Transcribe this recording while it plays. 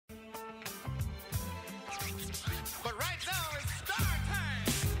But right now it's star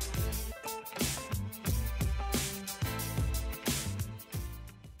time.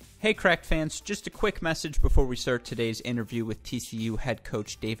 Hey Cracked fans, just a quick message before we start today's interview with TCU head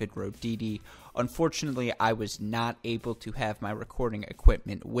coach David Roditi. Unfortunately, I was not able to have my recording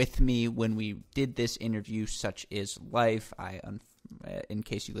equipment with me when we did this interview. Such is life. In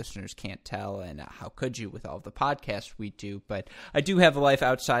case you listeners can't tell, and how could you with all of the podcasts we do, but I do have a life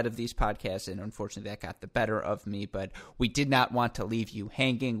outside of these podcasts, and unfortunately that got the better of me, but we did not want to leave you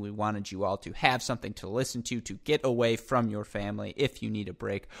hanging. We wanted you all to have something to listen to get away from your family if you need a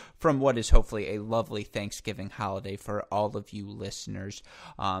break from what is hopefully a lovely Thanksgiving holiday for all of you listeners.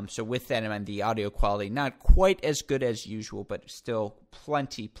 So with that in mind, the audio quality, not quite as good as usual, but still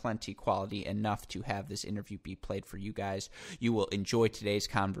plenty quality enough to have this interview be played for you guys. You will enjoy today's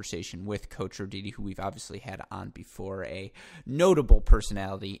conversation with Coach Roditi, who we've obviously had on before, a notable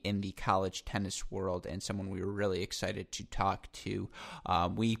personality in the college tennis world and someone we were really excited to talk to.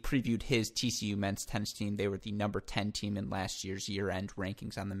 We previewed his TCU men's tennis team. They were the number 10 team in last year's year-end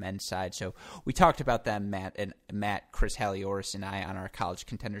rankings on the men's side. So we talked about them, Matt, Chris Halioris, and I on our College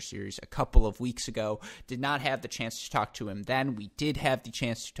Contender Series a couple of weeks ago. Did not have the chance to talk to him then. We did have the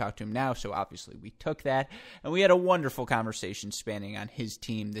chance to talk to him now, so obviously we took that. And we had a wonderful conversation spanning on his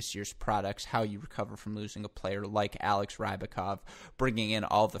team, this year's products, how you recover from losing a player like Alex Rybakov, bringing in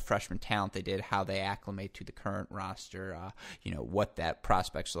all the freshman talent they did, how they acclimate to the current roster, what that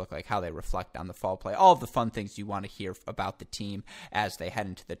prospects look like, how they reflect on the fall play, all of the fun things you want to hear about the team as they head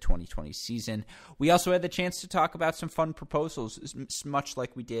into the 2020 season. We also had the chance to talk about some fun proposals, much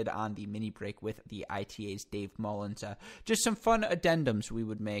like we did on the mini break with the ITA's Dave Mullins. Just some fun addendums we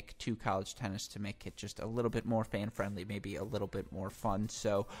would make to college tennis to make it just a little bit more fan-friendly, maybe a little bit more fun.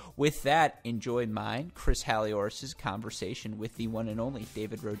 So with that, enjoy mine, Chris Halioris' conversation with the one and only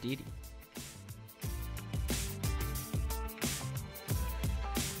David Roditi.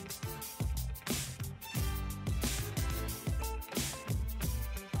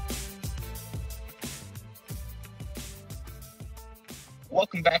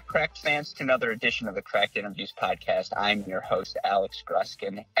 Welcome back, Cracked fans, to another edition of the Cracked Interviews podcast. I'm your host, Alex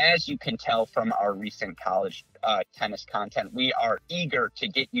Gruskin. As you can tell from our recent college tennis content, we are eager to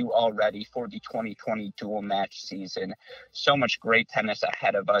get you all ready for the 2020 dual match season. So much great tennis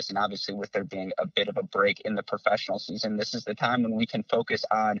ahead of us, and obviously with there being a bit of a break in the professional season, this is the time when we can focus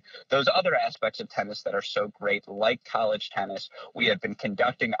on those other aspects of tennis that are so great, like college tennis. We have been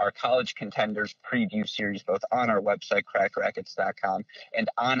conducting our College Contenders preview series both on our website, crackrackets.com, and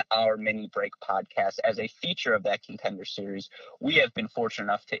on our mini break podcast. As a feature of that Contender series, we have been fortunate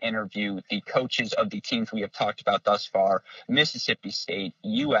enough to interview the coaches of the teams we have talked about thus far: Mississippi State,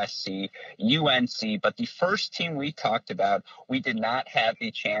 USC, UNC. But the first team we talked about, we did not have the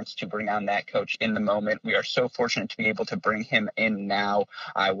chance to bring on that coach in the moment. We are so fortunate to be able to bring him in now.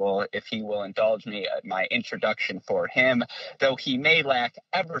 I will, if he will indulge me, my introduction for him. Though he may lack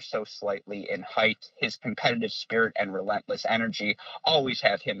ever so slightly in height, his competitive spirit and relentless energy always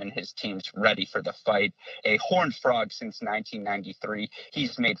have him and his teams ready for the fight. A horned frog since 1993,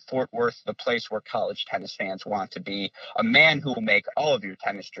 he's made Fort Worth the place where college tennis fans want to be. A man who will make all of your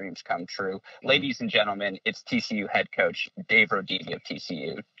tennis dreams come true. Ladies and gentlemen, it's TCU head coach Dave Roditi of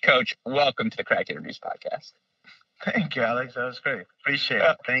TCU. Coach, welcome to the Cracked Interviews podcast. Thank you, Alex. That was great. Appreciate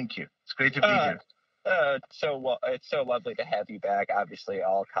it. Thank you. It's great to be here. It's so lovely to have you back. Obviously,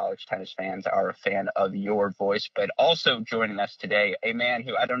 all college tennis fans are a fan of your voice, but also joining us today, a man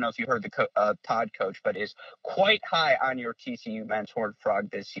who, I don't know if you heard the pod, Coach, but is quite high on your TCU men's horned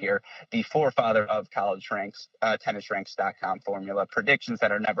frog this year, the forefather of college ranks, tennisranks.com formula, predictions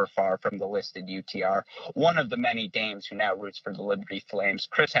that are never far from the listed UTR, one of the many dames who now roots for the Liberty Flames.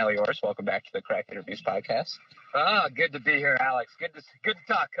 Chris Halioris, welcome back to the Cracked Interviews podcast. Good to be here, Alex. Good to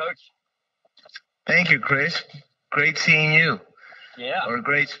talk, Coach. Thank you, Chris. Great seeing you. Yeah. Or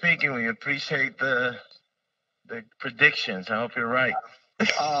great speaking with you. Appreciate the predictions. I hope you're right.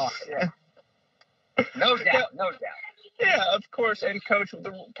 Oh, yeah. No doubt. Yeah, of course. And Coach,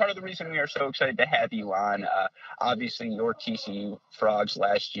 part of the reason we are so excited to have you on, obviously your TCU Frogs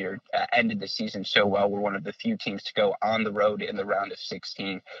last year ended the season so well. We're one of the few teams to go on the road in the round of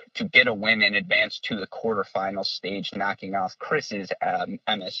 16 to get a win and advance to the quarterfinal stage, knocking off Chris's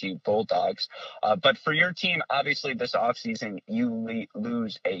MSU Bulldogs. But for your team, obviously this offseason, you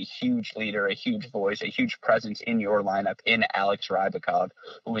lose a huge leader, a huge voice, a huge presence in your lineup in Alex Rybakov,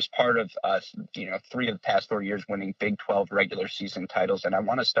 who was part of 3 of the past 4 years winning Big 12 regular season titles. And I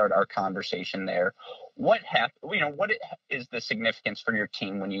want to start our conversation there. What is the significance for your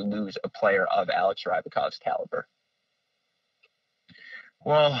team when you lose a player of Alex Rybakov's caliber?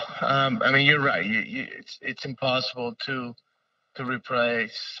 Well, I mean, you're right. It's impossible to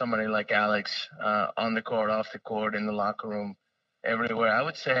replace somebody like Alex on the court, off the court, in the locker room, everywhere. I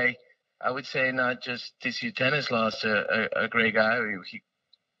would say not just TCU tennis lost a great guy. He's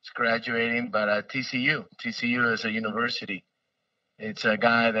graduating, but TCU is a university. It's a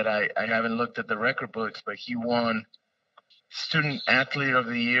guy that I haven't looked at the record books, but he won Student Athlete of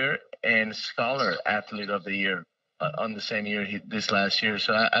the Year and Scholar Athlete of the Year on the same year, this last year.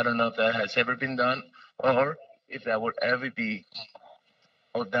 So I don't know if that has ever been done, or if that would ever be,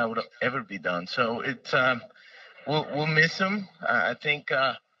 or that would ever be done. So it's we'll miss him. I think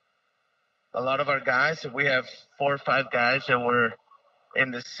a lot of our guys, we have 4 or 5 guys that were in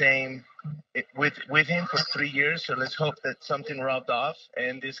the same with him for 3 years. So let's hope that something rubbed off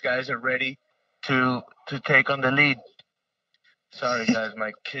and these guys are ready to take on the lead. Sorry guys,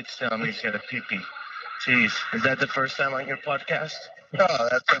 my kid's telling me he's got a pee-pee. Jeez, is that the first time on your podcast? Oh,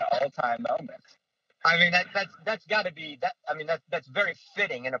 that's an all-time moment. I mean, that's got to be that. I mean, that's very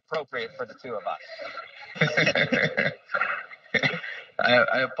fitting and appropriate for the two of us.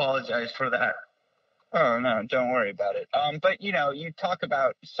 I apologize for that. Oh, no, don't worry about it. But, you talk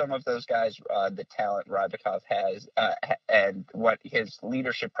about some of those guys, the talent Rybakov has, and what his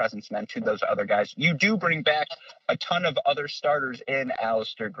leadership presence meant to those other guys. You do bring back a ton of other starters in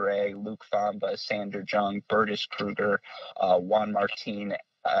Alistair Gray, Luke Famba, Sander Jung, Bertus Kruger, Juan Martin.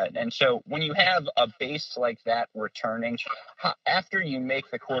 And so when you have a base like that returning, after you make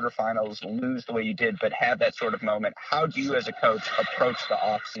the quarterfinals, lose the way you did, but have that sort of moment, how do you as a coach approach the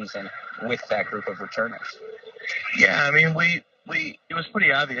offseason with that group of returners? Yeah, I mean, it was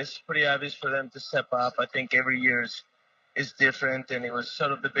pretty obvious for them to step up. I think every year is different, and it was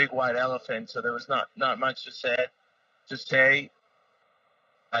sort of the big white elephant, so there was not much to say.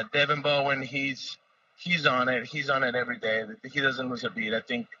 Devin Bowen, he's on it. He's on it every day. He doesn't lose a beat. I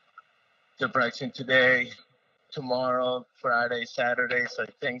think they're practicing today, tomorrow, Friday, Saturday. So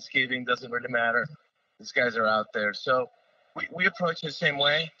Thanksgiving doesn't really matter. These guys are out there. So we approach it the same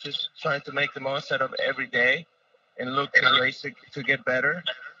way, just trying to make the most out of every day and look to race to get better.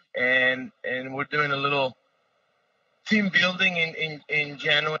 And we're doing a little team building in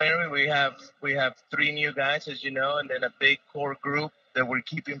January. We have 3 new guys, as you know, and then a big core group that we're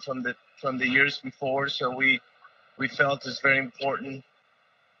keeping from the years before. So we felt it's very important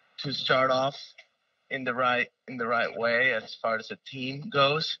to start off in the right way as far as the team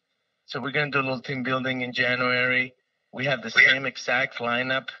goes. So we're going to do a little team building in January. We have the same exact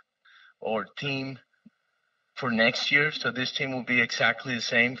lineup or team for next year. So this team will be exactly the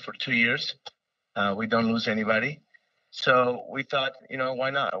same for 2 years. We don't lose anybody. So we thought, why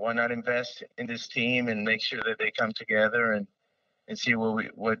not? Why not invest in this team and make sure that they come together and see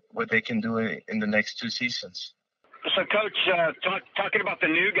what they can do in the next 2 seasons. So, Coach, talking about the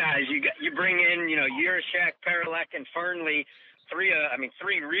new guys, you bring in, Yurashek, Paralek, and Fernley, three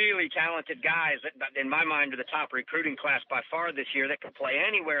really talented guys that, in my mind, are the top recruiting class by far this year that can play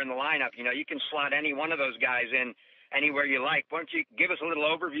anywhere in the lineup. You can slot any one of those guys in anywhere you like. Why don't you give us a little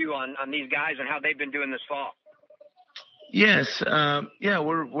overview on these guys and how they've been doing this fall? Yes,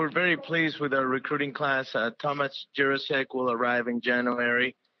 we're very pleased with our recruiting class. Thomas Jurasek will arrive in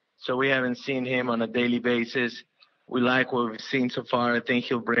January, so we haven't seen him on a daily basis. We like what we've seen so far. I think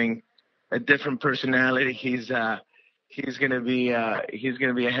he'll bring a different personality. He's gonna be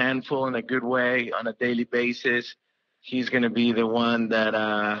a handful in a good way on a daily basis. He's gonna be the one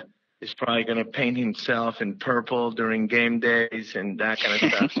that is probably gonna paint himself in purple during game days and that kind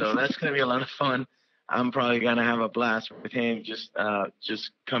of stuff. So that's gonna be a lot of fun. I'm probably gonna have a blast with him, just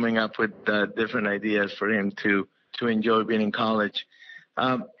coming up with different ideas for him to enjoy being in college.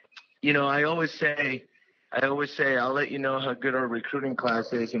 I always say I'll let you know how good our recruiting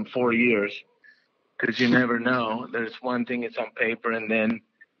class is in 4 years, because you never know. There's one thing it's on paper, and then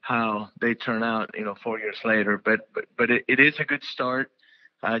how they turn out, 4 years later. But it is a good start.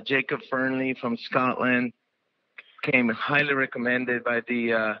 Jacob Fernley from Scotland came highly recommended by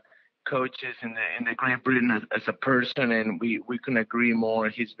the coaches in the Great Britain as a person, and we couldn't agree more.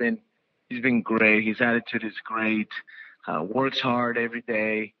 He's been great. His attitude is great. Works hard every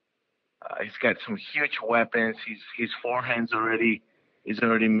day. He's got some huge weapons. His forehand's already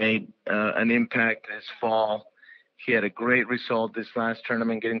made an impact this fall. He had a great result this last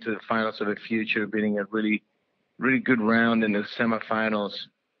tournament, getting to the finals of the future, beating a really, really good round in the semifinals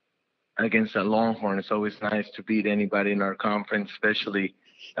against a Longhorn. It's always nice to beat anybody in our conference, especially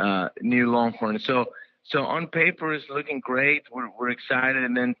new Longhorn. So on paper, it's looking great. We're excited.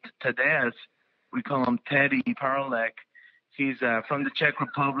 And then Tadeusz, we call him Teddy Paralek. He's from the Czech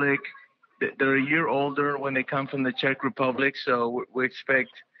Republic. they're a year older when they come from the Czech Republic, so we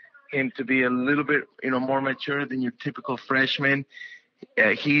expect him to be a little bit, more mature than your typical freshman.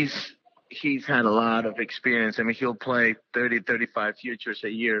 He's had a lot of experience. I mean, he'll play 30, 35 futures a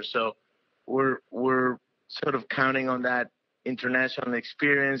year. So we're sort of counting on that international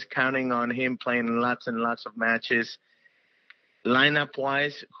experience, counting on him playing lots and lots of matches.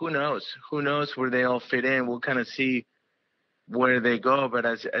 Lineup-wise, who knows? Who knows where they all fit in? We'll kind of see where they go. But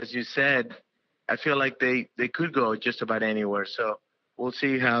as you said, I feel like they could go just about anywhere. So we'll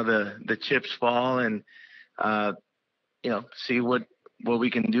see how the chips fall and, see what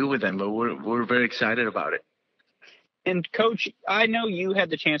we can do with them. But we're very excited about it. And Coach, I know you had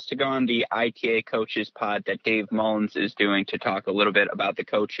the chance to go on the ITA Coaches Pod that Dave Mullins is doing to talk a little bit about the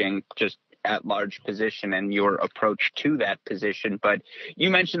coaching just at large position and your approach to that position. But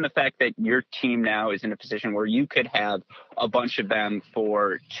you mentioned the fact that your team now is in a position where you could have a bunch of them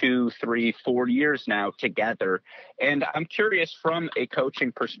for 2, 3, 4 years now together. And I'm curious, from a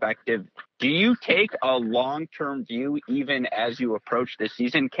coaching perspective, do you take a long-term view even as you approach this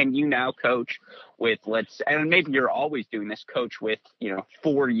season? Can you now coach with, and maybe you're always doing this, coach with,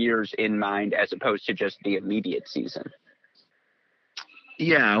 4 years in mind as opposed to just the immediate season?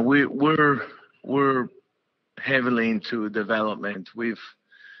 Yeah, we're heavily into development. We've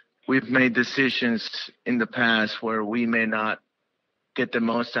made decisions in the past where we may not get the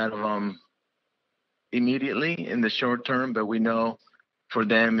most out of them immediately in the short term, but we know for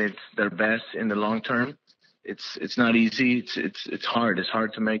them it's their best in the long term. It's not easy. It's hard. It's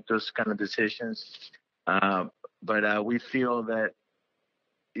hard to make those kind of decisions. But we feel that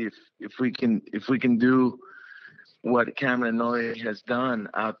if we can do what Cameron Noy has done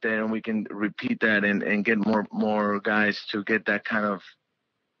out there, and we can repeat that and get more guys to get that kind of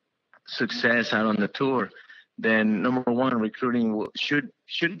success out on the tour, then number one, recruiting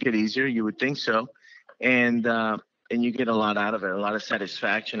should get easier. You would think so, and you get a lot out of it, a lot of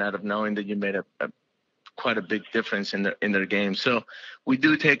satisfaction out of knowing that you made quite a big difference in their game. So we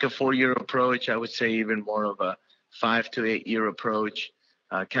do take a 4-year approach. I would say even more of a 5 to 8 year approach.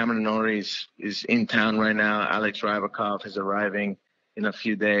 Cameron Norris is in town right now. Alex Rybakov is arriving in a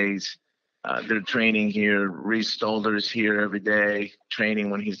few days. They're training here. Reese Stolder is here every day, training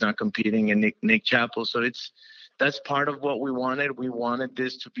when he's not competing, and Nick Chappell. So that's part of what we wanted. We wanted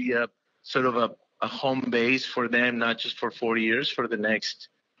this to be a sort of a home base for them, not just for 4 years, for the next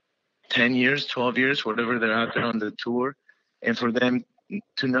 10 years, 12 years, whatever they're out there on the tour, and for them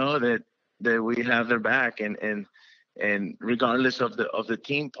to know that we have their back and regardless of the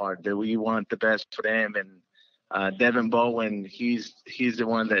team part, that we want the best for them. And Devin Bowen, he's the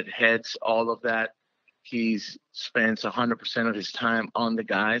one that heads all of that. He spends 100% of his time on the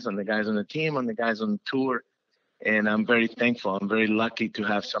guys on the team, on the guys on the tour. And I'm very thankful. I'm very lucky to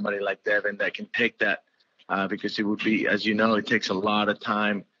have somebody like Devin that can take that because it would be, as you know, it takes a lot of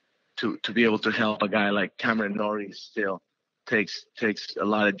time to be able to help a guy like Cameron Norrie. Still takes a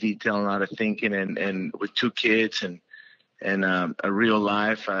lot of detail, a lot of thinking, and with 2 kids and a real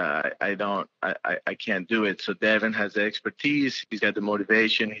life, I can't do it. So Devin has the expertise. He's got the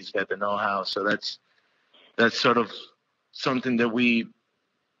motivation. He's got the know-how. So that's sort of something that we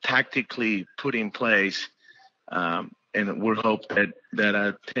tactically put in place. And we're hope that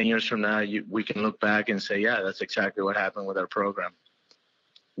 10 years from now, we can look back and say, yeah, that's exactly what happened with our program.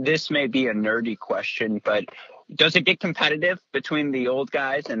 This may be a nerdy question, but does it get competitive between the old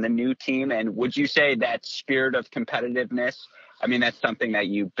guys and the new team? And would you say that spirit of competitiveness, I mean, that's something that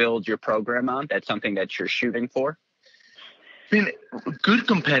you build your program on? That's something that you're shooting for? I mean, good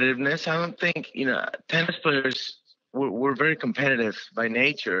competitiveness. I don't think, tennis players, we're very competitive by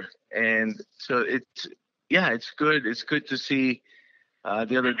nature. And so it's good. It's good to see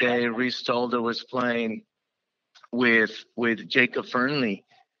the other day, Reese Stolder was playing with Jacob Fernley.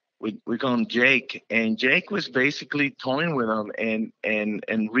 We call him Jake, and Jake was basically toying with him,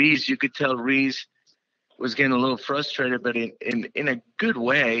 and Reese, you could tell Reese was getting a little frustrated, but in a good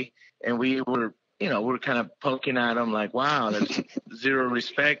way. And we were kind of poking at him like, wow, there's zero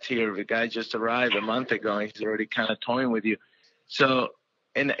respect here. The guy just arrived a month ago, and he's already kind of toying with you. So,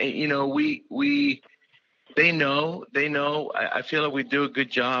 and they know. I feel like we do a good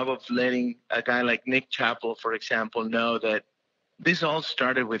job of letting a guy like Nick Chappell, for example, know that this all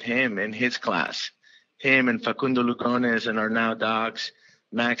started with him and his class. Him and Facundo Lugones and our now docs,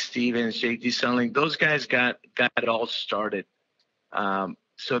 Max Stevens, JT Sunling, those guys got it all started.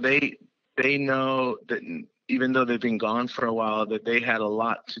 So they know that even though they've been gone for a while, that they had a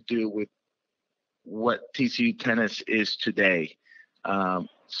lot to do with what TCU tennis is today.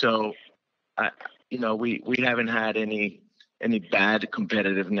 So we haven't had any bad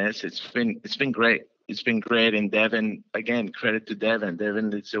competitiveness. It's been great. It's been great. And Devin, again, credit to Devin.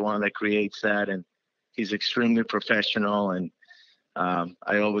 Devin is the one that creates that, and he's extremely professional. And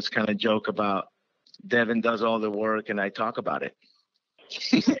I always kind of joke about Devin does all the work, and I talk about it.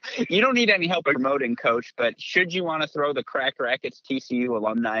 You don't need any help promoting, Coach, but should you want to throw the Crack Racquets TCU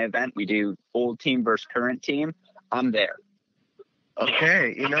alumni event, we do old team versus current team. I'm there.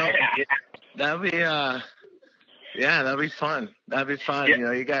 Okay, that'd be that'd be fun. That'd be fun.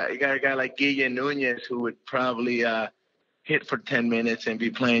 Yeah. You got a guy like Guillen Nunez who would probably hit for 10 minutes and be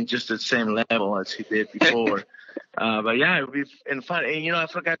playing just the same level as he did before. But yeah, it would be fun. And I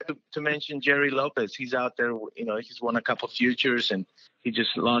forgot to mention Jerry Lopez. He's out there. He's won a couple futures, and he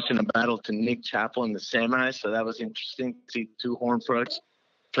just lost in a battle to Nick Chappell in the semis. So that was interesting to see two Horned Frogs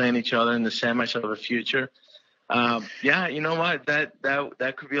playing each other in the semis of a future. You know what?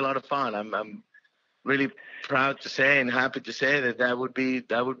 That could be a lot of fun. I'm really proud to say and happy to say that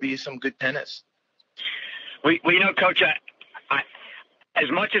would be some good tennis. Well, Coach, I as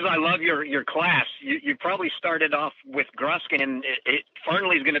much as I love your class, you probably started off with Gruskin, and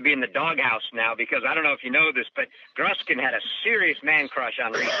Fernley's going to be in the doghouse now, because I don't know if you know this, but Gruskin had a serious man crush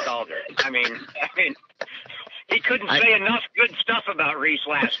on Reese Stalder. I mean, he couldn't say enough good stuff about Reese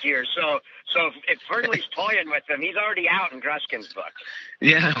last year. So if Fernley's toying with him, he's already out in Gruskin's book.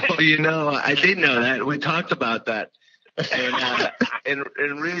 Yeah, well, I did know that. We talked about that.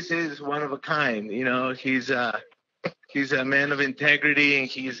 And Reese is one of a kind. He's a man of integrity, and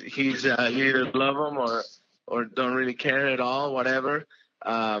he's you either love him or don't really care at all, whatever.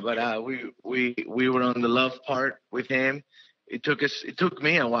 But we were on the love part with him. It took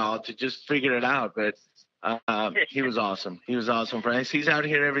me a while to just figure it out, but he was awesome. He was awesome for us. He's out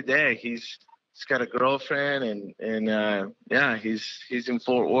here every day. He's got a girlfriend, and he's in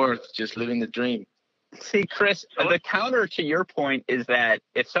Fort Worth, just living the dream. See, Chris, the counter to your point is that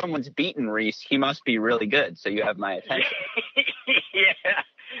if someone's beaten Reese, he must be really good. So you have my attention. Yeah,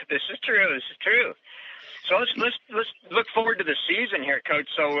 this is true. So let's look forward to the season here, Coach.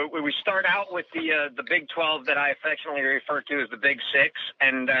 So we start out with the Big 12 that I affectionately refer to as the Big Six,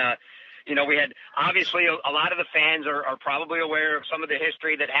 and we had obviously a lot of the fans are probably aware of some of the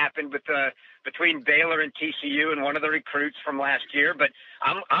history that happened between Baylor and TCU and one of the recruits from last year. But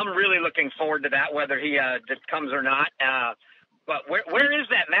I'm really looking forward to that, whether he comes or not. But where is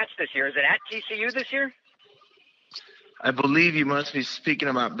that match this year? Is it at TCU this year? I believe you must be speaking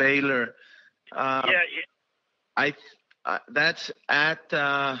about Baylor. That's at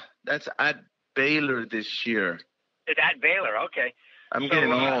Baylor this year. It's at Baylor, okay. I'm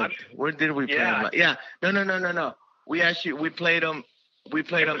getting old. Where did we play them? Yeah. No. We played them. We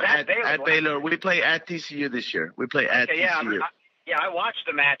played them at Baylor. We play at TCU this year. We play at TCU. I watched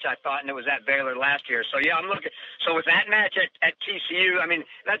the match, I thought, and it was at Baylor last year. So, I'm looking. So, with that match at TCU,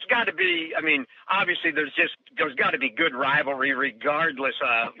 that's got to be, obviously there's got to be good rivalry regardless,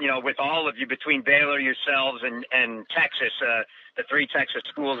 with all of you between Baylor, yourselves, and Texas, the three Texas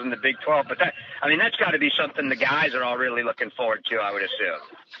schools in the Big 12. But that's got to be something the guys are all really looking forward to, I would assume.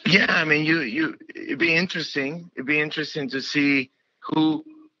 Yeah, it'd be interesting. It'd be interesting to see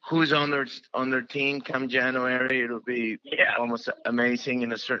who's on their team come January. It'll be almost amazing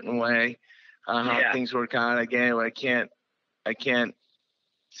in a certain way how things work out. Again, I can't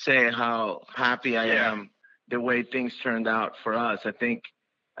say how happy I am the way things turned out for us. I think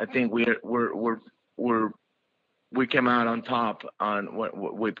we came out on top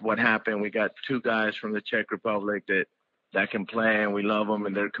with what happened. We got two guys from the Czech Republic that can play, and we love them,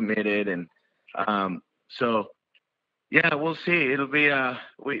 and they're committed, and so. Yeah, we'll see. It'll be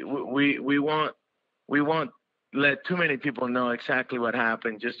we won't let too many people know exactly what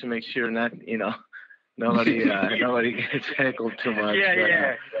happened, just to make sure nobody gets heckled too much.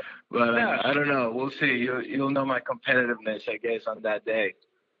 But I don't know. We'll see. You'll know my competitiveness, I guess, on that day.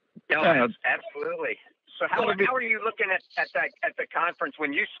 No, absolutely. So how are you looking at the conference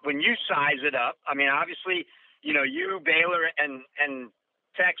when you size it up? Obviously, you, Baylor, and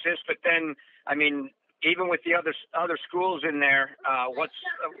Texas, but then even with the other schools in there, how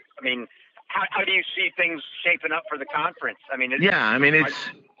do you see things shaping up for the conference?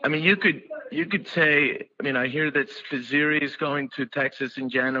 You could say, I hear that Spizzirri is going to Texas in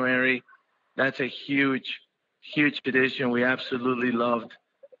January. That's a huge addition. We absolutely loved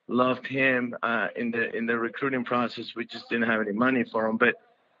him in the recruiting process. We just didn't have any money for him, but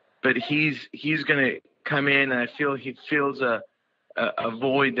he's going to come in, and I feel he fills a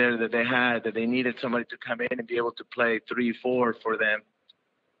void there that they needed somebody to come in and be able to play 3-4 for them.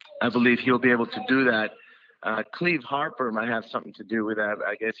 I believe he'll be able to do that. Cleve Harper might have something to do with that.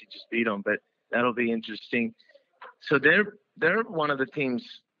 I guess he just beat him, but that'll be interesting. So they're one of the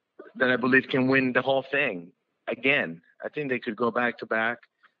teams that I believe can win the whole thing again. I think they could go back to back.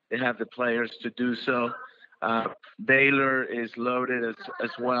 They have the players to do so. Baylor is loaded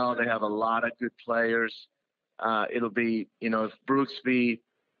as well. They have a lot of good players. It'll be, if Brooksby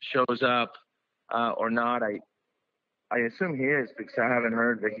shows up or not. I assume he is because I haven't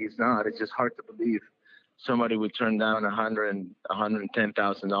heard that he's not. It's just hard to believe somebody would turn down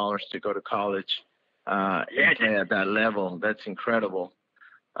 $110,000 to go to college and play at that level. That's incredible.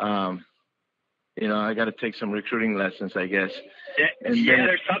 I got to take some recruiting lessons, I guess.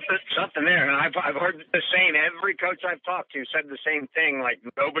 There's something there. And I've heard the same. Every coach I've talked to said the same thing. Like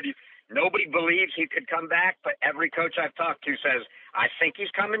nobody believes he could come back, but every coach I've talked to says, I think he's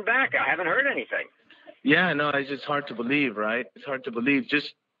coming back. I haven't heard anything. Yeah, no, it's just hard to believe, right? It's hard to believe.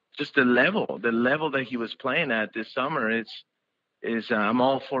 Just the level that he was playing at this summer is I'm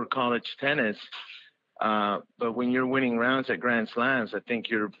all for college tennis. But when you're winning rounds at Grand Slams, I think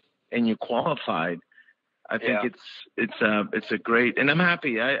you qualified. I think it's a great, and I'm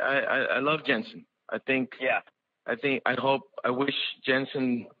happy. I love Jensen. I wish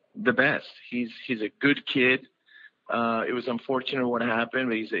Jensen the best. He's a good kid. It was unfortunate what happened,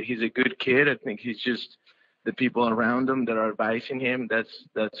 but he's a good kid. I think he's just the people around him that are advising him. That's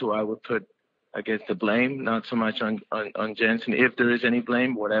who I would put, I guess, the blame, not so much on Jensen, if there is any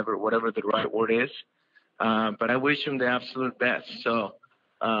blame, whatever the right word is. But I wish him the absolute best. So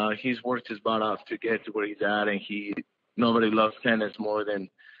he's worked his butt off to get to where he's at, and nobody loves tennis more than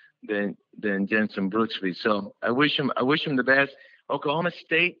Jensen Brooksby. So I wish him the best. Oklahoma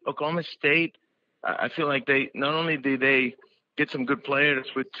State. I feel like they not only did they get some good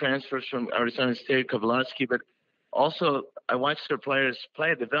players with transfers from Arizona State, Kowalski, but also I watched their players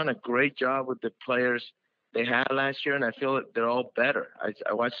play. They've done a great job with the players they had last year, and I feel that they're all better. I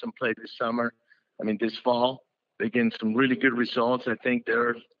watched them play this fall. They're getting some really good results. I think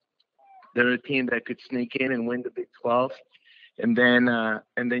they're a team that could sneak in and win the Big 12. And then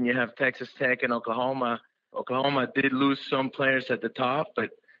you have Texas Tech and Oklahoma. Oklahoma did lose some players at the top,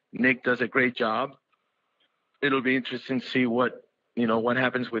 but Nick does a great job. It'll be interesting to see what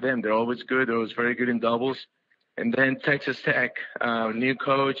happens with them. They're always good. They're always very good in doubles. And then Texas Tech, new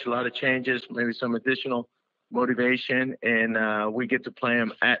coach, a lot of changes, maybe some additional motivation. And we get to play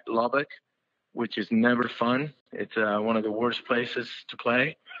them at Lubbock, which is never fun. It's one of the worst places to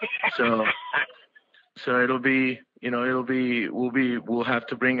play. So we'll have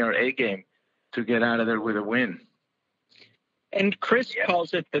to bring our A game to get out of there with a win. And Chris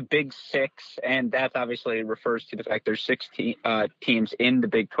calls it the Big Six, and that obviously refers to the fact there's 6 teams in the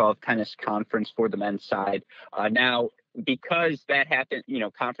Big 12 tennis conference for the men's side. Now, because that happened,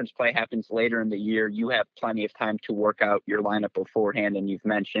 conference play happens later in the year, you have plenty of time to work out your lineup beforehand, and you've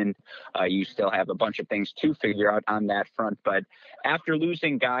mentioned you still have a bunch of things to figure out on that front. But after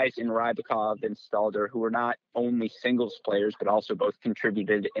losing guys in Rybakov and Stalder, who are not only singles players, but also both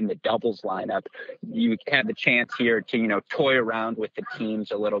contributed in the doubles lineup, you have the chance here to, toy around with the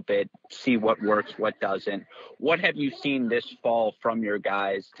teams a little bit, see what works, what doesn't. What have you seen this fall from your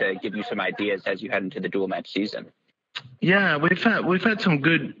guys to give you some ideas as you head into the dual match season? Yeah, we've had some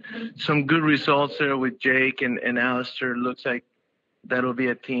good results there with Jake and Alistair. Looks like that'll be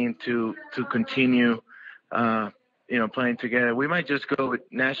a team to continue, playing together. We might just go with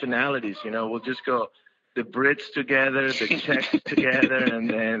nationalities. We'll just go the Brits together, the Czechs together, and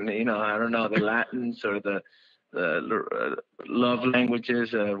then I don't know, the Latins or the love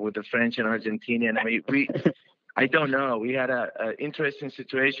languages with the French and Argentinian. I don't know. We had a interesting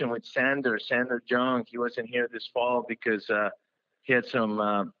situation with Sander Jung. He wasn't here this fall because he had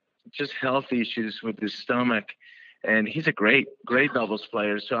some just health issues with his stomach, and he's a great doubles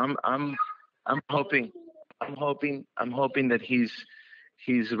player. So I'm hoping that he's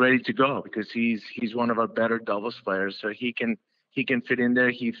ready to go because he's one of our better doubles players. So he can fit in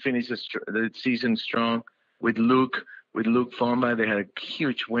there. He finishes the season strong with Luke Fomba. They had a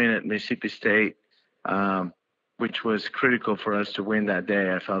huge win at Mississippi State. Which was critical for us to win that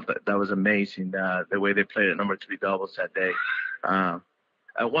day. I felt that was amazing, the way they played at number 3 doubles that day.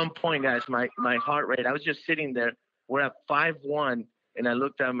 At one point, guys, my heart rate, I was just sitting there. We're at 5-1, and I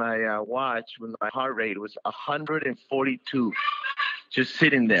looked at my watch when my heart rate was 142, just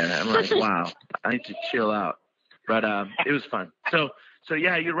sitting there. I'm like, wow, I need to chill out. But it was fun. So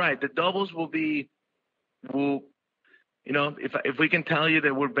yeah, you're right. The doubles will if we can tell you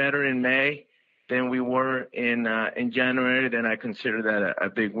that we're better in May than we were in January, then I consider that a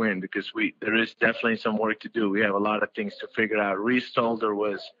big win because there is definitely some work to do. We have a lot of things to figure out. Reese Stalder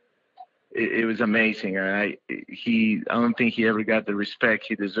was amazing. I don't think he ever got the respect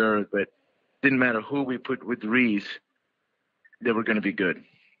he deserved, but didn't matter who we put with Reese, they were going to be good.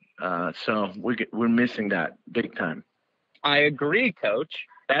 So we're missing that big time. I agree, Coach.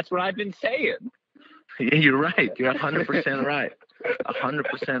 That's what I've been saying. Yeah, you're right. You're 100% right.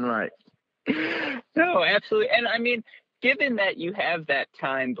 100% right. No, absolutely. And I mean, given that you have that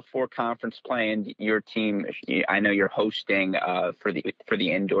time before conference play and your team, I know you're hosting for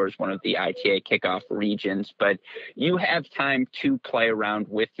the indoors, one of the ITA kickoff regions, but you have time to play around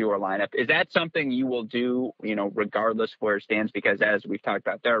with your lineup. Is that something you will do, regardless where it stands? Because as we've talked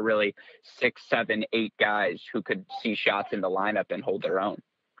about, there are really 6, 7, 8 guys who could see shots in the lineup and hold their own.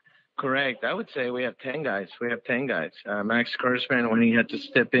 Correct. I would say we have 10 guys. Max Kurzman, when he had to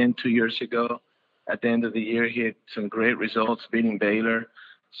step in 2 years ago, at the end of the year, he had some great results beating Baylor.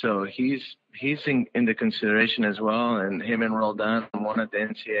 So he's in the consideration as well. And him and Roldan won at the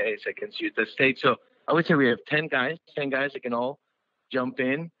NCAAs against Utah State. So I would say we have 10 guys that can all jump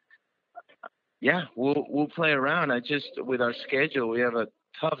in. Yeah, we'll play around. With our schedule, we have a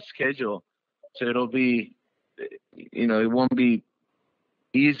tough schedule. So it'll be, it won't be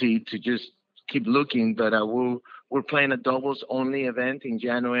easy to just keep looking, but we're playing a doubles only event in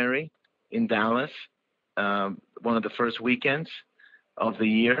January in Dallas, one of the first weekends of the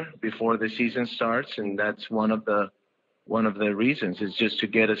year before the season starts, and that's one of the reasons is just to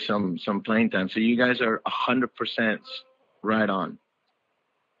get us some playing time. So you guys are 100% right on.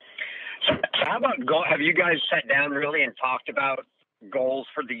 So how about goal? Have you guys sat down really and talked about goals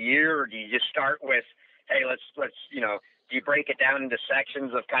for the year, or do you just start with, hey, let's do you break it down into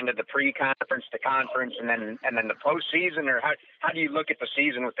sections of kind of the pre-conference to conference and then the postseason, or how do you look at the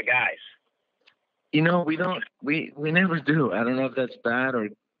season with the guys? We don't. We never do. I don't know if that's bad or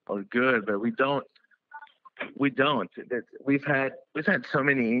good, but we don't. We've had so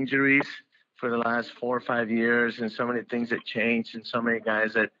many injuries for the last 4 or 5 years, and so many things that changed, and so many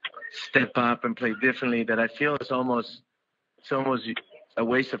guys that step up and play differently that I feel it's almost a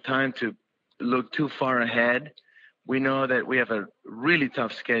waste of time to look too far ahead. We know that we have a really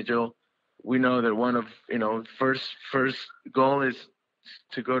tough schedule. We know that one of, first goal is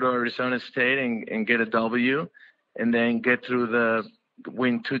to go to Arizona State and get a W, and then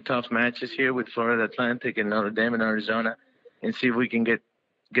win 2 tough matches here with Florida Atlantic and Notre Dame in Arizona, and see if we can get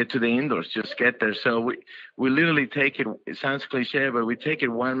to the indoors, just get there. So we literally take it sounds cliche, but we take it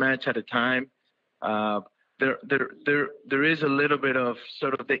one match at a time. There is a little bit of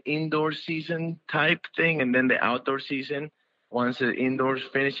sort of the indoor season type thing, and then the outdoor season once the indoors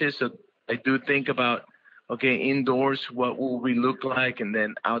finishes. So I do think about, okay, indoors, what will we look like? And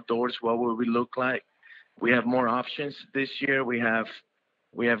then outdoors, what will we look like? We have more options this year. We have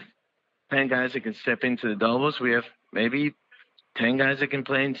 10 guys that can step into the doubles. We have maybe 10 guys that can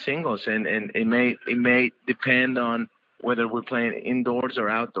play in singles, and it may depend on whether we're playing indoors or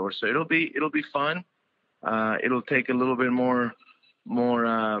outdoors. So it'll be fun. It'll take a little bit more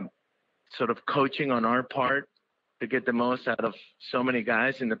sort of coaching on our part to get the most out of so many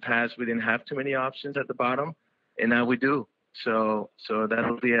guys. In the past, we didn't have too many options at the bottom, and now we do. So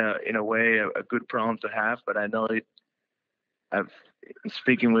that'll be in a way a good problem to have. But I know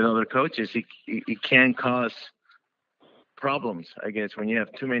speaking with other coaches, it can cause problems, I guess, when you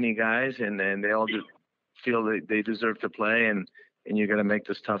have too many guys and they all feel that they deserve to play, and you're going to make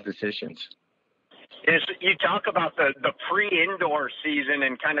those tough decisions. You talk about the pre-indoor season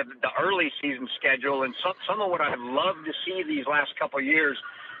and kind of the early season schedule, and some of what I've loved to see these last couple of years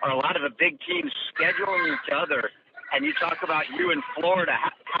are a lot of the big teams scheduling each other. And you talk about you in Florida.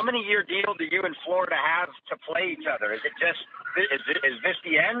 How many year deal do you in Florida have to play each other? Is this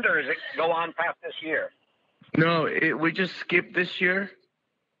the end, or does it go on past this year? No, we just skipped this year,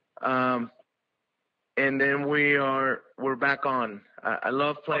 and then we're back on. I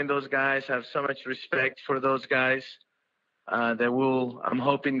love playing those guys. I have so much respect for those guys. I'm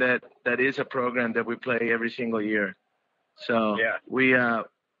hoping that is a program that we play every single year. So yeah.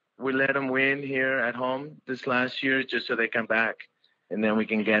 We let them win here at home this last year just so they come back, and then we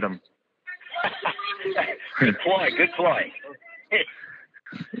can get them. Good ploy.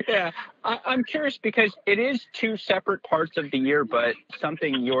 Yeah, I'm curious because it is 2 separate parts of the year, but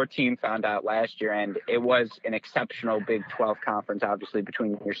something your team found out last year, and it was an exceptional Big 12 conference, obviously,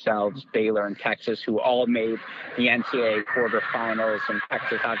 between yourselves, Baylor, and Texas, who all made the NCAA quarterfinals, and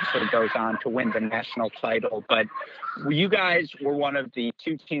Texas obviously goes on to win the national title. But you guys were one of the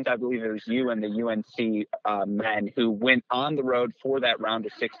 2 teams, I believe it was you and the UNC men, who went on the road for that round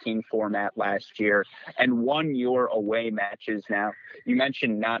of 16 format last year and won your away matches. Now, you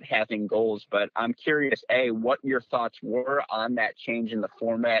mentioned not having goals, but I'm curious, A, what your thoughts were on that change in the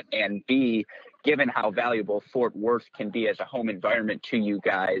format, and B, given how valuable Fort Worth can be as a home environment to you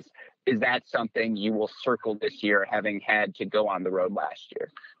guys, is that something you will circle this year, having had to go on the road last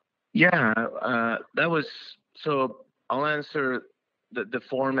year? Yeah, that was so. I'll answer the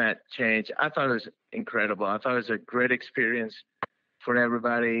format change. I thought it was incredible. I thought it was a great experience for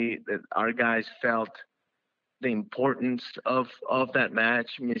everybody. That our guys felt the importance of that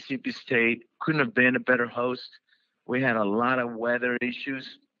match. Mississippi State couldn't have been a better host. We had a lot of weather issues,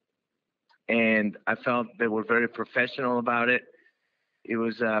 and I felt they were very professional about it. It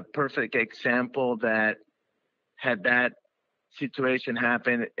was a perfect example that had that situation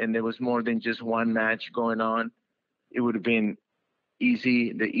happen and there was more than just one match going on, it would have been the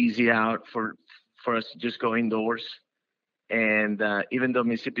easy out for us to just go indoors. And even though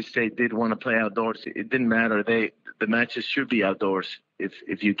Mississippi State did want to play outdoors, it didn't matter. The matches should be outdoors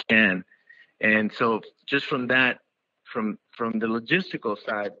if you can. And so just from that, from the logistical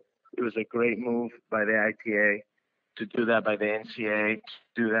side, it was a great move by the ITA to do that, by the NCAA to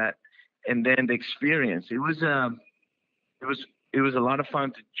do that. And then the experience, it was a lot of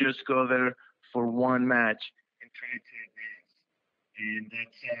fun to just go there for one match and try to advance. And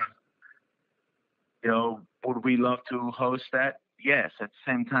that's, would we love to host that? Yes. At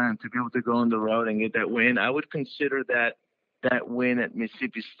the same time, to be able to go on the road and get that win, I would consider that win at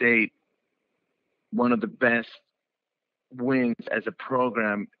Mississippi State one of the best wins as a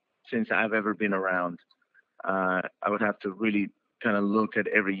program since I've ever been around. I would have to really kind of look at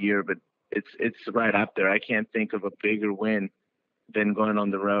every year, but it's right up there. I can't think of a bigger win than going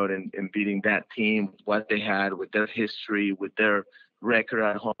on the road and beating that team, what they had with their history, with their record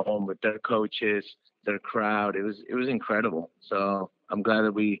at home, with their coaches, their crowd. It was incredible. So I'm glad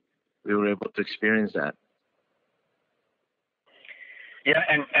that we were able to experience that. Yeah,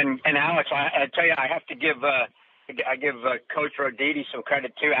 and Alex, I tell you, I have to give Coach Roditi some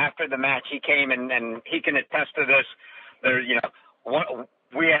credit too. After the match, he came and he can attest to this. There,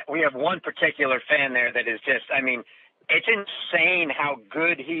 we have one particular fan there that is just, I mean, it's insane how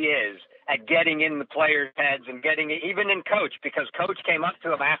good he is at getting in the players' heads and getting it, even in Coach, because Coach came up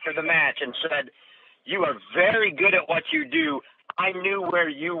to him after the match and said, "You are very good at what you do. I knew where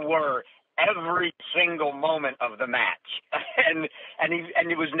you were every single moment of the match." and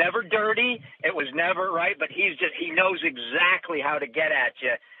it was never dirty. It was never right, but he knows exactly how to get at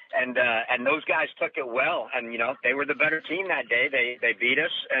you. And those guys took it well. And, they were the better team that day. They beat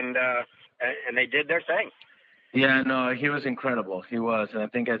us and they did their thing. Yeah, no, he was incredible. He was. And I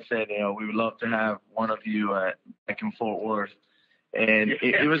think I said, we would love to have one of you back in Fort Worth. And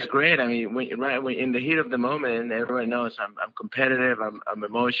it was great. I mean, in the heat of the moment, and everyone knows I'm competitive, I'm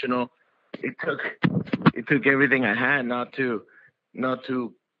emotional. It took everything I had not to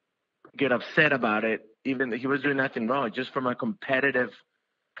get upset about it. Even he was doing nothing wrong, just from a competitive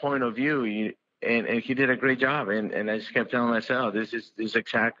point of view. And he did a great job. And I just kept telling myself, this is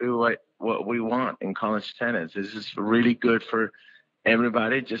exactly what we want in college tennis. This is really good for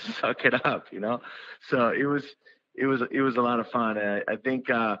everybody. Just suck it up, So it was a lot of fun. I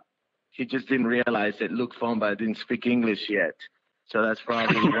think he just didn't realize that Luke Fomba didn't speak English yet. So that's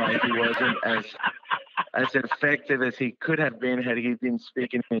probably why he wasn't as effective as he could have been had he been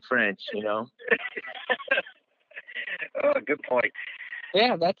speaking in French, Oh, good point.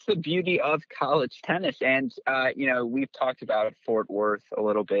 Yeah, that's the beauty of college tennis. And, we've talked about Fort Worth a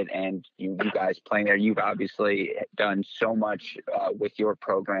little bit, and you guys playing there. You've obviously done so much with your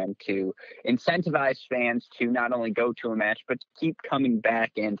program to incentivize fans to not only go to a match, but to keep coming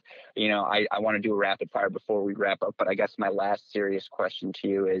back. And, I want to do a rapid fire before we wrap up. But I guess my last serious question to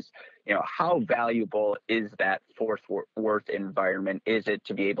you is, how valuable is that Fort Worth environment? Is it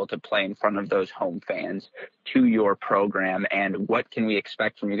to be able to play in front of those home fans to your program? And what can we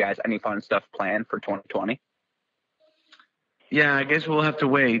expect from you guys? Any fun stuff planned for 2020? Yeah, I guess we'll have to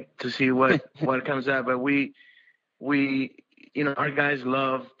wait to see what comes out. But we our guys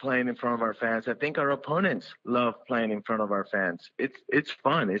love playing in front of our fans. I think our opponents love playing in front of our fans. It's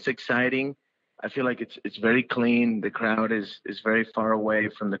fun. It's exciting. I feel like it's very clean. The crowd is very far away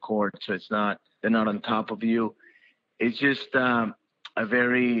from the court, so they're not on top of you. It's just a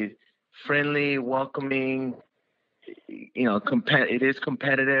very friendly, welcoming. It is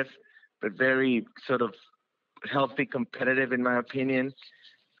competitive, but very sort of healthy competitive, in my opinion.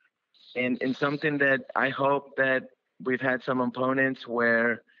 And something that I hope that we've had some opponents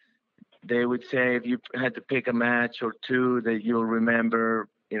where they would say, if you had to pick a match or two that you'll remember,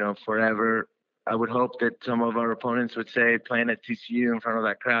 forever. I would hope that some of our opponents would say playing at TCU in front of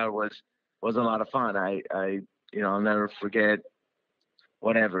that crowd was a lot of fun. I'll never forget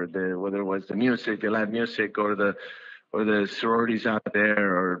whether it was the music, the live music, or the sororities out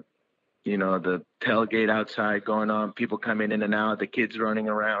there, or the tailgate outside going on, people coming in and out, the kids running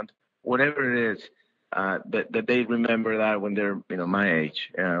around. whatever it is, that they remember that when they're, my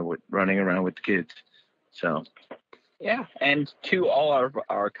age, running around with kids. So. Yeah, and to all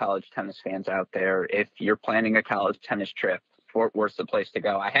our college tennis fans out there, if you're planning a college tennis trip, Fort Worth's the place to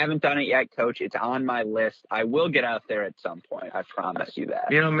go. I haven't done it yet, Coach. It's on my list. I will get out there at some point. I promise you that.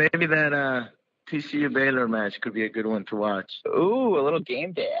 Maybe that TCU Baylor match could be a good one to watch. Ooh, a little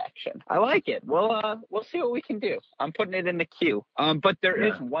game day action. I like it. We'll see what we can do. I'm putting it in the queue. But there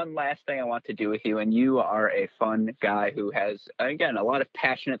is one last thing I want to do with you, and you are a fun guy who has, again, a lot of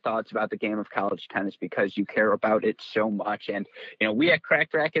passionate thoughts about the game of college tennis because you care about it so much. And, we at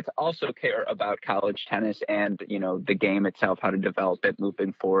Cracked Racquets also care about college tennis and, the game itself, how to develop it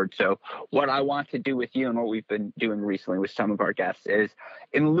moving forward. So what I want to do with you and what we've been doing recently with some of our guests is,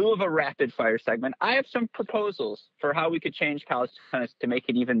 in lieu of a rapid fire segment, I have some proposals for how we could change college tennis to make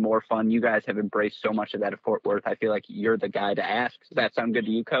it even more fun. You guys have embraced so much of that at Fort Worth. I feel like you're the guy to ask. Does that sound good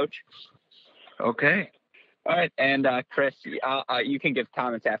to you, Coach? Okay. All right. And Chris, you can give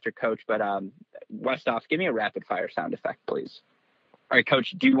comments after Coach, but Westhoff, give me a rapid fire sound effect, please. All right,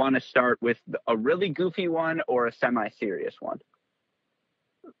 Coach, do you want to start with a really goofy one or a semi-serious one?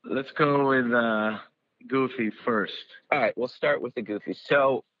 Let's go with goofy first. All right, we'll start with the goofy.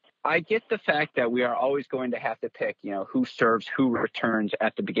 So I get the fact that we are always going to have to pick, who serves, who returns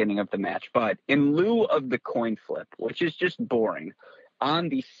at the beginning of the match. But in lieu of the coin flip, which is just boring, on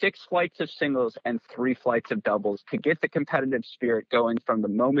the 6 flights of singles and 3 flights of doubles, to get the competitive spirit going from the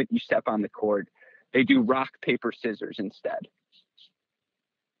moment you step on the court, they do rock, paper, scissors instead.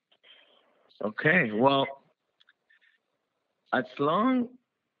 Okay, well, I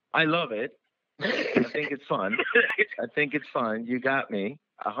love it. I think it's fun. You got me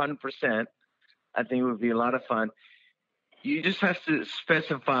 100%. I think it would be a lot of fun. You just have to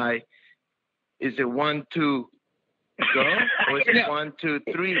specify, is it 1, 2, go? Or is it 1, 2,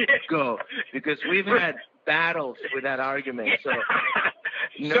 3, go? Because we've had battles with that argument. So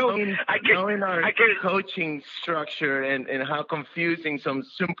knowing our coaching structure and how confusing some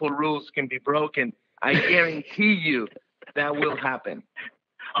simple rules can be broken, I guarantee you that will happen.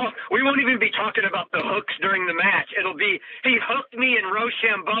 Oh, we won't even be talking about the hooks during the match. It'll be, he hooked me in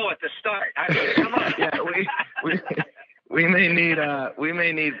Rochambeau at the start. I mean, come on. Yeah, we may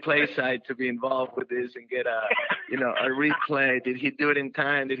need Playside to be involved with this and get a replay. Did he do it in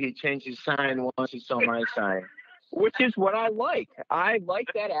time? Did he change his sign once he saw my sign? Which is what I like. I like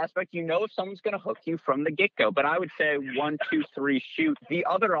that aspect. If someone's going to hook you from the get-go. But I would say 1, 2, 3, shoot. The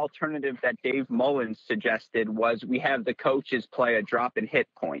other alternative that Dave Mullins suggested was we have the coaches play a drop and hit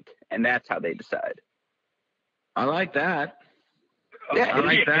point, and that's how they decide. I like that. Yeah, I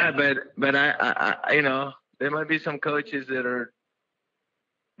like that, but I there might be some coaches that are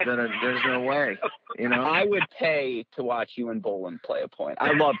there's no way, I would pay to watch you and Boland play a point.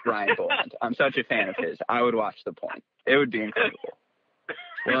 I love Brian Boland. I'm such a fan of his. I would watch the point. It would be incredible.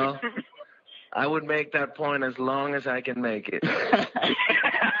 Well, I would make that point as long as I can make it.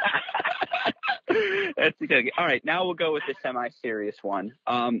 That's good. All right, now we'll go with the semi-serious one.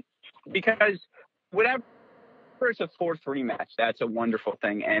 Because whatever it's a 4-3 match, that's a wonderful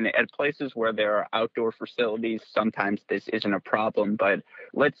thing. And at places where there are outdoor facilities, sometimes this isn't a problem. But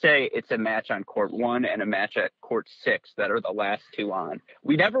let's say it's a match on court 1 and a match at court 6 that are the last 2 on.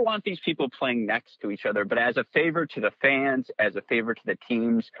 We never want these people playing next to each other, but as a favor to the fans, as a favor to the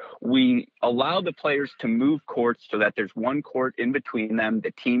teams, we allow the players to move courts so that there's 1 court in between them. The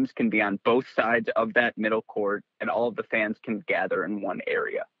teams can be on both sides of that middle court, and all of the fans can gather in one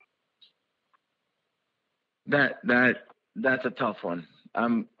area. That's a tough one.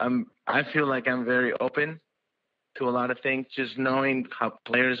 I feel like I'm very open to a lot of things. Just knowing how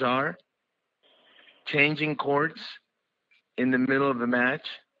players are, changing courts in the middle of the match,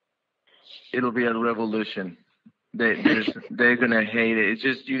 it'll be a revolution. They're gonna hate it. It's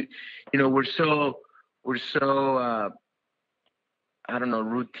just we're so I don't know,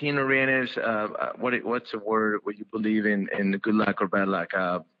 routine oriented. What's the word? What you believe in the good luck or bad luck?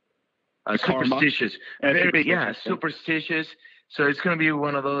 Superstitious. Superstitious. So it's going to be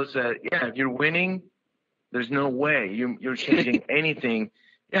one of those if you're winning, there's no way you're changing anything.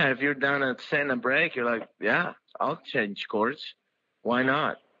 Yeah, if you're down at set and a break, you're like, yeah, I'll change courts. Why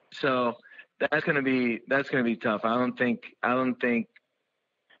not? So that's going to be tough. I don't think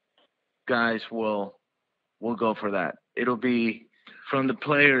guys will go for that. It'll be from the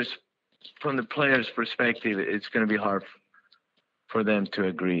players' perspective, it's going to be hard for them to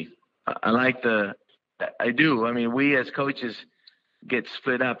agree. I do. I mean, we as coaches get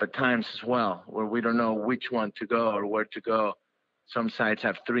split up at times as well, where we don't know which one to go or where to go. Some sites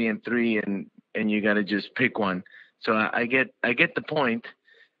have 3 and 3, and you got to just pick one. So I get the point.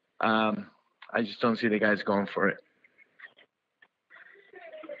 I just don't see the guys going for it.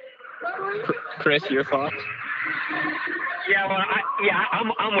 Chris, your thoughts? Yeah, well,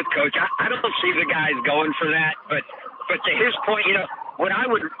 I'm with Coach. I don't see the guys going for that, but to his point, what I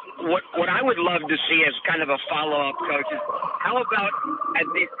would love to see as kind of a follow-up, Coach, is how about as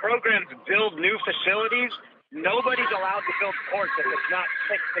these programs build new facilities, nobody's allowed to build courts if it's not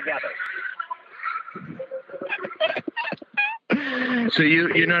six together. So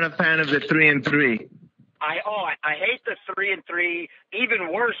you're not a fan of the 3-and-3? I hate the 3-and-3.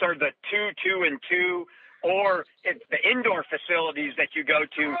 Even worse are the 2-2-2, or it's the indoor facilities that you go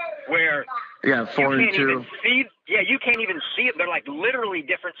to where 4-and-2. You can't even see it. They're like literally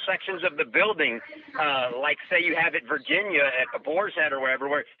different sections of the building. Like say you have at Virginia at the Boar's Head or wherever,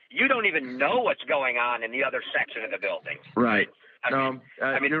 where you don't even know what's going on in the other section of the building. Right. I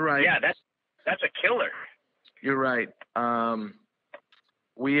mean, you're right. Yeah, that's a killer. You're right.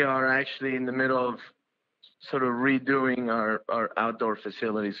 We are actually in the middle of sort of redoing our outdoor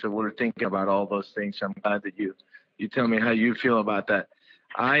facilities, so we're thinking about all those things. I'm glad that you tell me how you feel about that.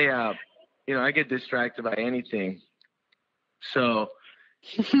 I get distracted by anything. So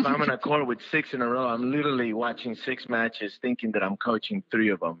if I'm on a court with 6 in a row, I'm literally watching 6 matches thinking that I'm coaching 3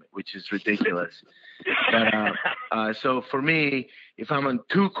 of them, which is ridiculous. But so for me, if I'm on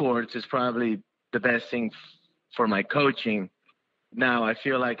 2 courts, it's probably the best thing for my coaching. Now I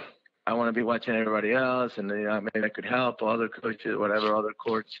feel like I want to be watching everybody else, and maybe I could help other coaches, whatever, other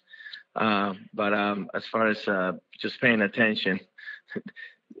courts. But as far as just paying attention,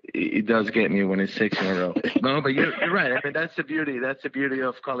 it does get me when it's 6 in a row. No, but you're right. I mean, that's the beauty. That's the beauty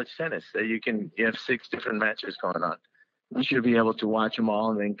of college tennis, that you have 6 different matches going on. You should be able to watch them all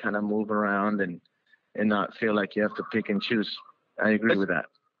and then kind of move around and not feel like you have to pick and choose. I agree with that.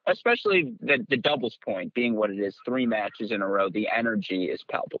 Especially the doubles point being what it is, 3 matches in a row, the energy is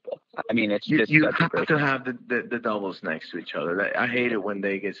palpable. I mean, it's just you have to have the doubles next to each other. I hate it when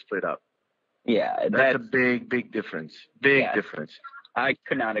they get split up. Yeah, that's a big difference. Difference. I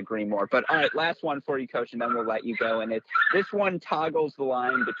could not agree more. But all right, last one for you, Coach, and then we'll let you go. And this one toggles the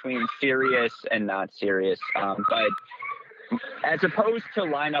line between serious and not serious. But as opposed to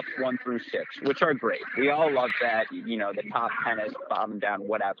lineups 1 through 6, which are great. We all love that, the top tennis, bottom down,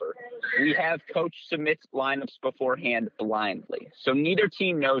 whatever. We have coach submits lineups beforehand blindly. So neither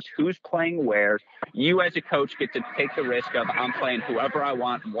team knows who's playing where. You as a coach get to take the risk of I'm playing whoever I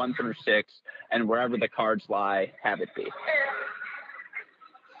want 1 through 6, and wherever the cards lie, have it be.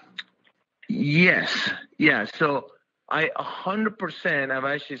 Yes. Yeah. So I 100%, I've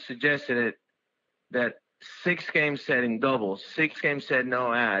actually suggested it, that 6-game set in doubles, 6-game set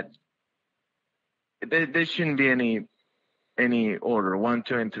no ad. There shouldn't be any order 1,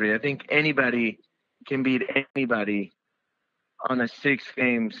 2, and 3. I think anybody can beat anybody on a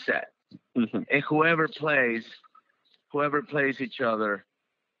 6-game set, and whoever plays each other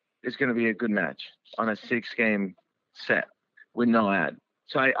is going to be a good match on a 6-game set with no ad.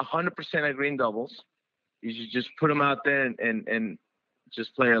 So I 100% agree in doubles. You should just put them out there and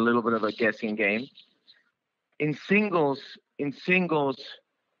just play a little bit of a guessing game. In singles,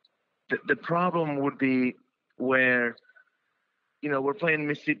 the problem would be where, we're playing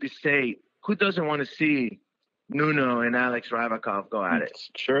Mississippi State. Who doesn't want to see Nuno and Alex Rybakov go at it?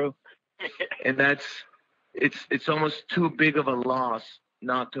 It's true. And it's almost too big of a loss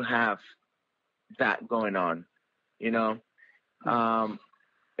not to have that going on, And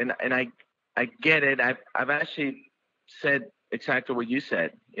I get it. I've actually said exactly what you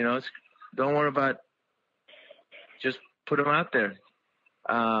said. Don't worry about. Just put them out there.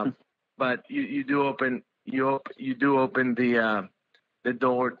 But you do open the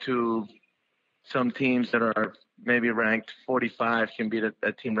door to some teams that are maybe ranked 45 can beat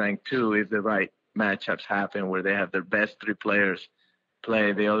a team ranked 2 if the right matchups happen, where they have their best 3 players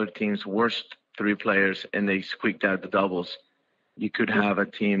play the other team's worst 3 players, and they squeaked out the doubles. You could have a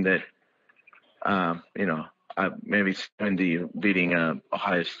team that, maybe 70 beating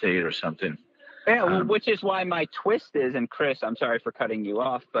Ohio State or something. Yeah, which is why my twist is, and Chris, I'm sorry for cutting you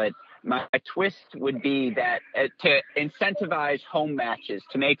off, but my twist would be that to incentivize home matches,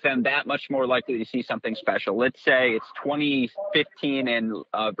 to make them that much more likely to see something special. Let's say it's 2015 and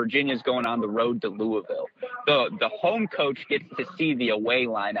Virginia's going on the road to Louisville. The home coach gets to see the away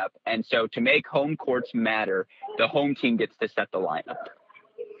lineup, and so to make home courts matter, the home team gets to set the lineup.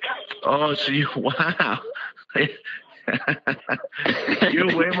 Oh, so wow.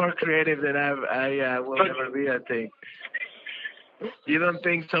 You're way more creative than I will ever be, I think. You don't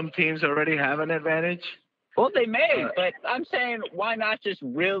think some teams already have an advantage? Well, they may, but I'm saying why not just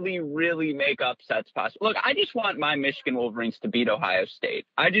really, really make upsets possible? Look, I just want my Michigan Wolverines to beat Ohio State.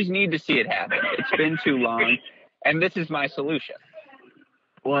 I just need to see it happen. It's been too long, and this is my solution.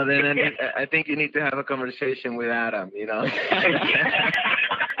 Well, then I think you need to have a conversation with Adam, you know.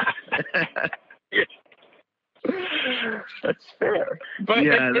 That's fair. But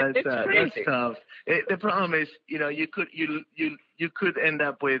yeah, it's that's tough. The problem is, you know, you could end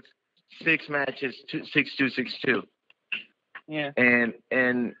up with 6 matches, 6-2, 6-2. Yeah.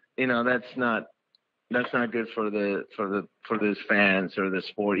 And you know, that's not good for the fans or the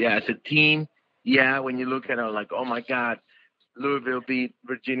sport. Yeah, as a team, yeah, when you look at it like, oh my God, Louisville beat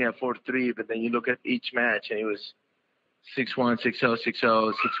Virginia 4-3, but then you look at each match and it was 6-1, 6-0,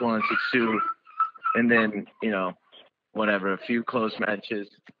 6-0, 6-1, 6-2, and then, you know, whatever, a few close matches,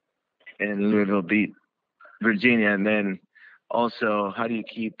 and Louisville beat Virginia. And then also, how do you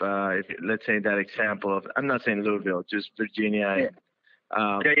keep, let's say that example of, I'm not saying Louisville, just Virginia.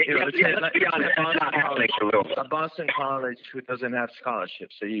 Let's be honest, a Boston College who doesn't have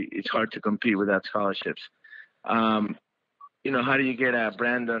scholarships, so it's hard to compete without scholarships. You know, how do you get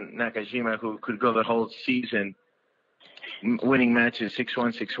Brandon Nakajima, who could go the whole season winning matches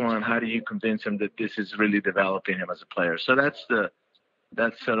 6-1, 6-1? How do you convince him that this is really developing him as a player? So that's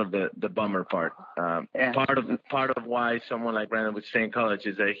sort of the bummer part. Part of why someone like Brandon would stay in college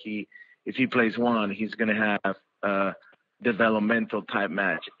is that if he plays one, he's going to have a developmental type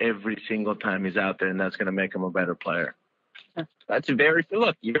match every single time he's out there, and that's going to make him a better player. That's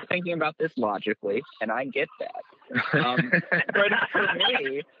look, you're thinking about this logically, and I get that. But for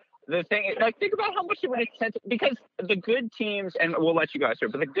me, the thing is, like, think about how much it would extend, because the good teams, and we'll let you guys through,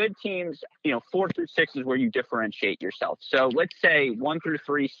 but the good teams, you know, 4 through 6 is where you differentiate yourself. So let's say 1 through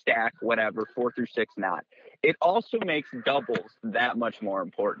 3 stack, whatever, 4 through 6 not. It also makes doubles that much more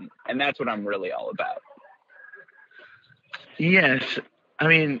important, and that's what I'm really all about. Yes, I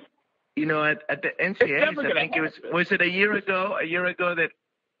mean, you know, at the NCAAs, I think was it a year ago that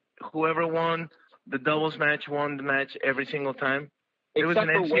whoever won the doubles match won the match every single time? It was an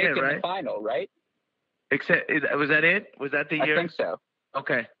NCAA, right? The final, right? Was that it? Was that the year? I think so.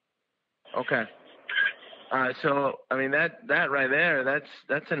 Okay. So I mean that right there,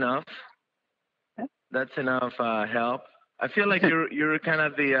 that's enough. That's enough help. I feel like you're kind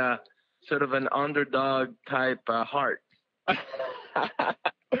of the sort of an underdog type heart.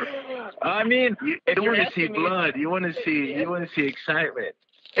 I mean, you want to see blood. You want to see excitement.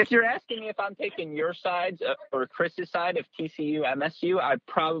 If you're asking me if I'm taking your sides or Chris's side of TCU, MSU, I've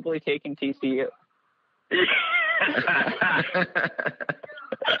probably taken TCU.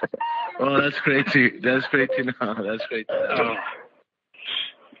 Well, that's great to know. That's great to know.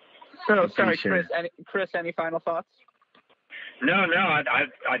 So, sorry, Chris, any final thoughts? No,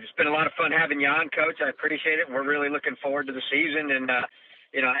 it's been a lot of fun having you on, Coach. I appreciate it. We're really looking forward to the season, and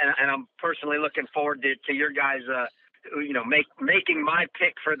you know, and I'm personally looking forward to your guys, you know, making my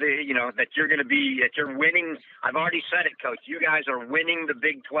pick for the, you know, that you're winning. I've already said it, Coach. You guys are winning the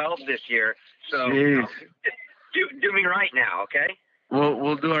Big 12 this year, so you know, do me right now, okay?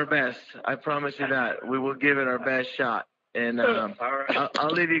 We'll do our best. I promise you that. We will give it our best shot. And all right.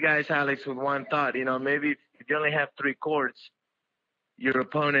 I'll leave you guys, Alex, with one thought. You know, maybe if you only have 3 courts, your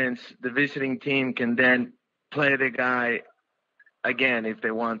opponents, the visiting team, can then play the guy again if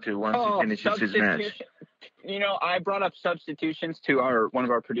they want to once he finishes his match. You know, I brought up substitutions to one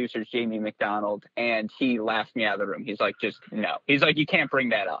of our producers, Jamie McDonald, and he laughed me out of the room. He's like, just no. He's like, you can't bring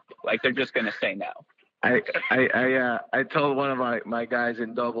that up. Like, they're just going to say no. I told one of my guys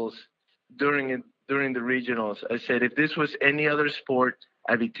in doubles during the regionals, I said, if this was any other sport,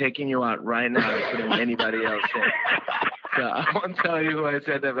 I'd be taking you out right now and putting anybody else in. So I won't tell you who I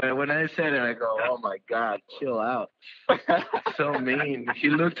said that, but when I said it, I go, oh my God, chill out. So mean. He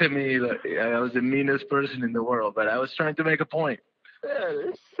looked at me like I was the meanest person in the world, but I was trying to make a point. That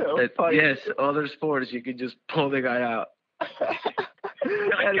is so funny. Yes, other sports, you can just pull the guy out. I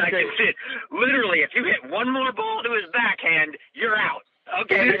can see it. Literally, if you hit one more ball to his backhand, you're out.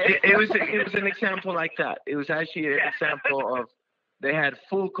 Okay. It was an example like that. It was actually an example of they had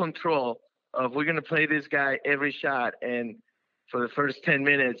full control of we're going to play this guy every shot. And for the first 10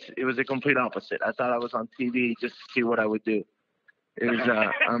 minutes, it was the complete opposite. I thought I was on TV just to see what I would do. It was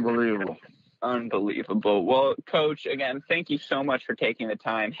unbelievable. Unbelievable. Well, Coach, again, thank you so much for taking the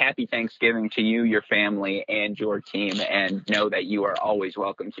time. Happy Thanksgiving to you, your family, and your team. And know that you are always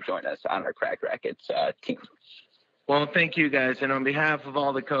welcome to join us on our Cracked Racquets team. Well, thank you, guys. And on behalf of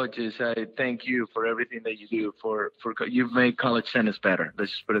all the coaches, I thank you for everything that you do. You've made college tennis better.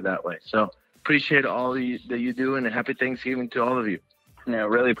 Let's just put it that way. So appreciate all that you do, and a happy Thanksgiving to all of you. No,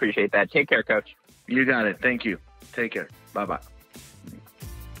 really appreciate that. Take care, Coach. You got it. Thank you. Take care. Bye-bye.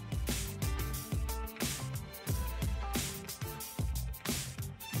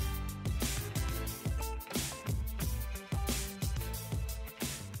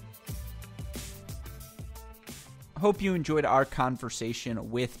 Hope you enjoyed our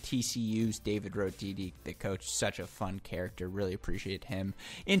conversation with TCU's David Roditi, the coach. Such a fun character. Really appreciate him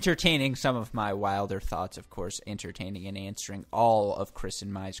entertaining some of my wilder thoughts, of course, entertaining and answering all of Chris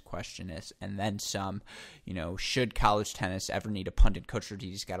and my questions, and then some. You know, should college tennis ever need a pundit? Coach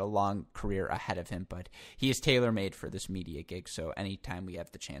Roditi's got a long career ahead of him, but he is tailor-made for this media gig, so anytime we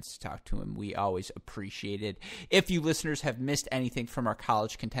have the chance to talk to him, we always appreciate it. If you listeners have missed anything from our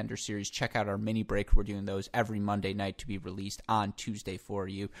College Contender series, check out our mini break. We're doing those every Monday night to be released on Tuesday for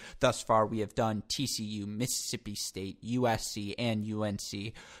you. Thus far, we have done TCU, Mississippi State, USC, and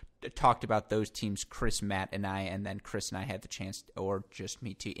UNC. Talked about those teams, Chris, Matt, and I, and then Chris and I had the chance, or just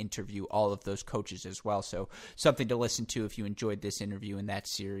me, to interview all of those coaches as well. So something to listen to if you enjoyed this interview and that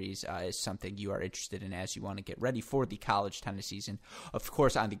series is something you are interested in as you want to get ready for the college tennis season. Of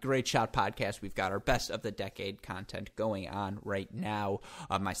course, on the Great Shot podcast, we've got our best of the decade content going on right now.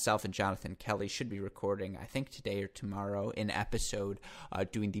 Myself and Jonathan Kelly should be recording, I think today or tomorrow, an episode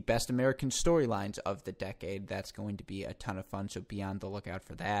doing the best American storylines of the decade. That's going to be a ton of fun, so be on the lookout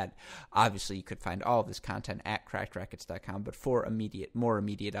for that. Obviously, you could find all of this content at crackedrackets.com, but for more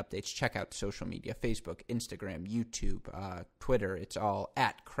immediate updates, check out social media, Facebook, Instagram, YouTube, Twitter. It's all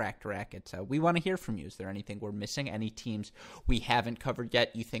at Cracked Rackets. We want to hear from you. Is there anything we're missing? Any teams we haven't covered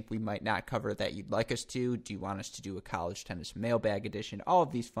yet you think we might not cover that you'd like us to? Do you want us to do a college tennis mailbag edition? All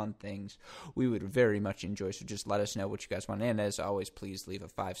of these fun things we would very much enjoy, so just let us know what you guys want. And as always, please leave a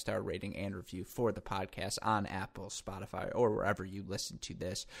 5-star rating and review for the podcast on Apple, Spotify, or wherever you listen to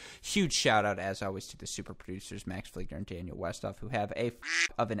this. Huge shout out, as always, to the super producers, Max Fligner and Daniel Westoff, who have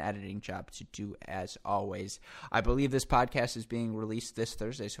of an editing job to do, as always. I believe this podcast is being released this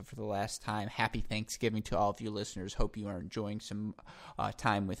Thursday, so for the last time, happy Thanksgiving to all of you listeners. Hope you are enjoying some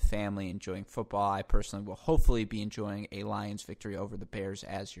time with family, enjoying football. I personally will hopefully be enjoying a Lions victory over the Bears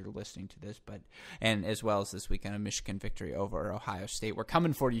as you're listening to this, and as well as this weekend, a Michigan victory over Ohio State. We're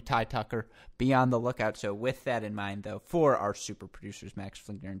coming for you, Ty Tucker. Be on the lookout. So with that in mind, though, for our super producers, Max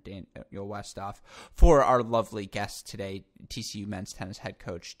Fligner and Daniel Westoff, for our lovely guest today, TCU men's tennis head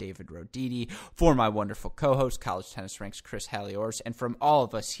coach David Roditi, for my wonderful co-host, College Tennis Ranks Chris Halioris, and from all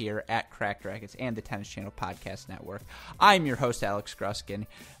of us here at Cracked Rackets and the Tennis Channel Podcast Network, I'm your host, Alex Gruskin.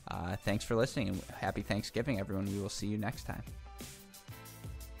 Thanks for listening, and happy Thanksgiving, everyone. We will see you next time.